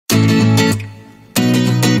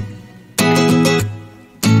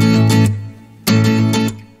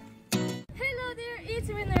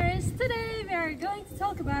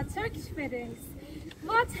talk about Turkish weddings.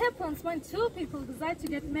 What happens when two people decide to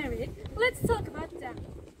get married? Let's talk about them.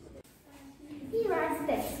 Here are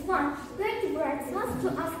steps. 1. Bring the bride's house to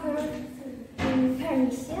ask her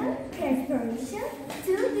parents' permission.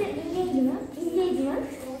 2. The engagement.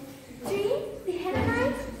 3. The henna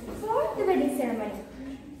night. 4. The wedding ceremony.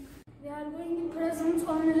 We are going to present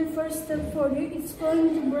only the first step for you. It's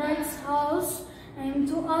going to the bride's house and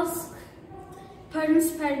to ask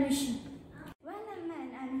parents' permission. When a man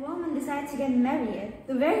and woman decide to get married,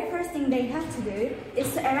 the very first thing they have to do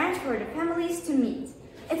is to arrange for the families to meet.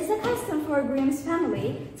 It is a custom for groom's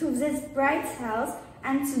family to visit bride's house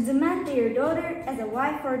and to demand their daughter as a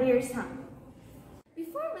wife for their son.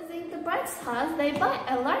 Before visiting the bride's house, they buy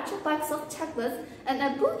a large box of chocolates and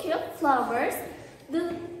a bouquet of flowers.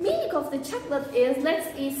 The meaning of the chocolate is let's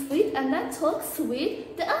eat sweet and then talk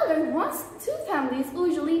sweet. The elder wants two families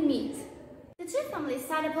usually meet. The two families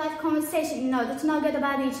start a polite conversation in order to know good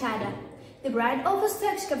about each other. The bride offers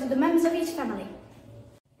Turkish cup to the members of each family.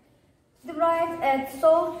 The bride adds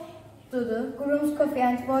salt to the groom's coffee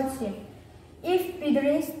and votes him. If he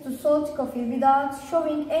drinks the salt coffee without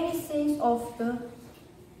showing any signs of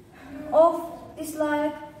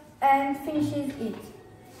dislike and finishes it,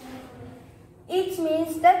 it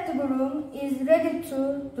means that the groom is ready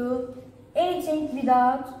to do anything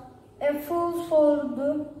without a fool for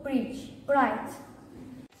the bride.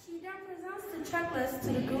 She then presents the chocolates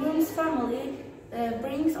to the groom's family,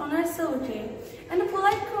 brings on her silver tray, and a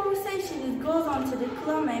polite conversation goes on to the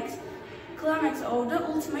climax of the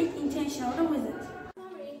ultimate intention of the visit.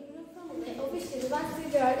 The official wants the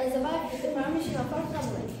girl as a wife with the permission of her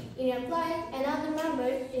family. In reply, another member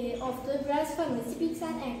of the bride's family speaks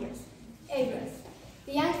and agrees.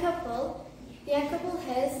 The young couple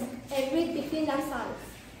has agreed between themselves.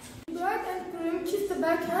 The bride and groom kiss the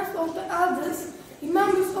back hands of the elders, the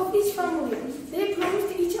members of each family. They promise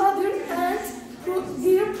to each other and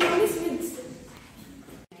their promise with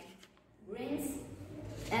rings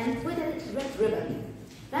and with a red ribbon.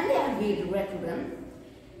 When they are with the red ribbon,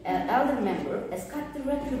 an elder member has cut the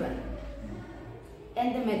red ribbon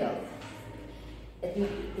in the middle.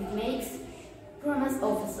 It makes promise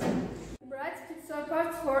officer. The bride puts her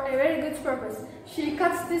part for a very good purpose. She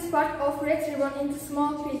cuts this part of red ribbon into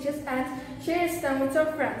small pieces and shares them with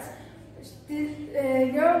her friends. The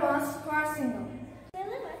girl wants her single.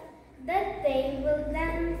 That they will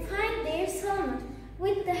then find their soulmate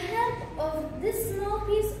with the help of this small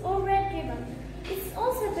piece of red ribbon. It's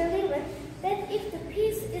also believed that if the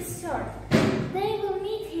piece is short, they will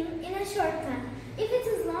meet him in a short time. If it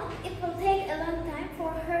is long, it will take a long time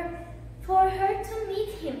for her to meet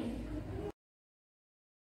him.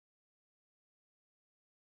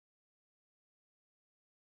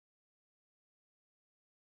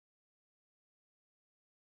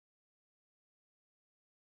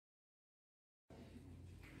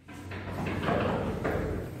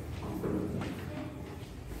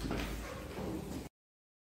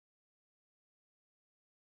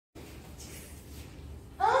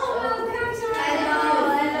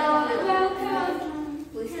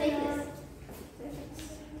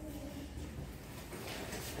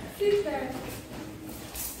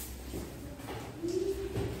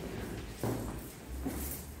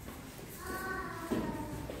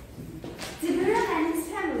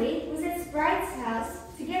 Bride's house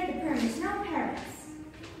to get the permission of parents.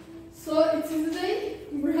 So it is the day,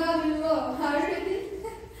 brother-in-law, are you ready?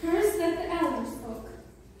 First let the elders talk.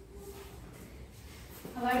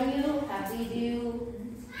 How are you? How do you do?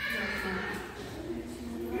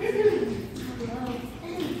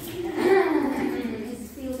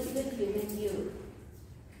 This feels good with you.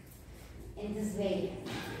 In this way.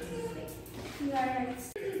 You are right.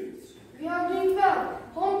 We are doing well.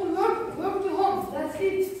 Home to work, work to home. That's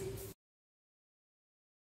it.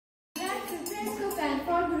 And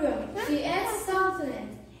for groom, she adds salt in it.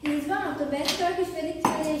 This is one of the best Turkish wedding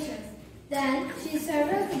traditions. Then she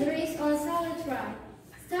serves the drinks on a silver tray.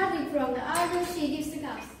 Starting from the order, she gives the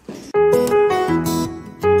cups.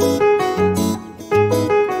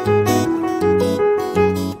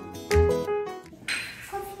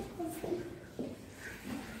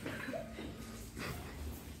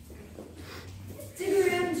 The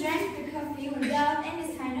groom drank the coffee without any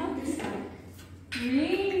sign of dislike.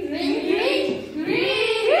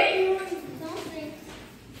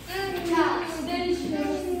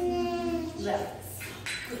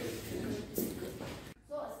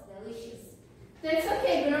 That's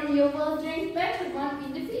okay, groom. You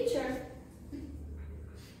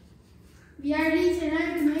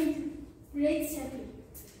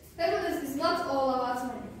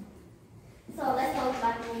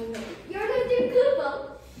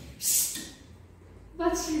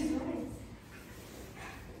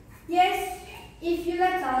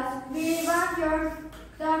we want your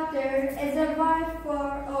daughter as a wife for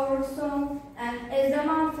our son and as a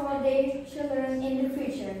mom for their children in the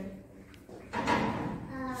future.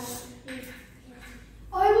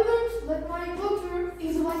 I wouldn't, but my daughter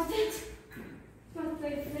is like that. But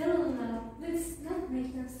they fell now. This not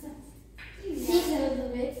make no sense. Please a little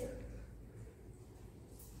bit.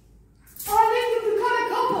 I think we become a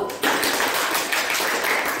couple.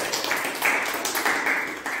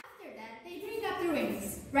 After that, they bring up the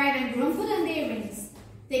rings. Bride and groom put on their rings.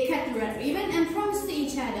 They cut the red ribbon and promise to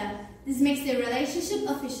each other. This makes their relationship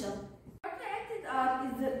official. What they acted out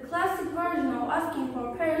is the classic version of asking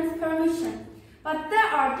for parents' permission. But there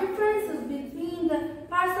are differences between the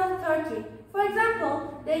parts of Turkey. For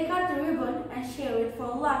example, they cut the ribbon and share it for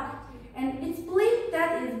luck. And it's believed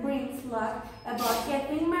that it brings luck about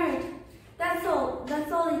getting married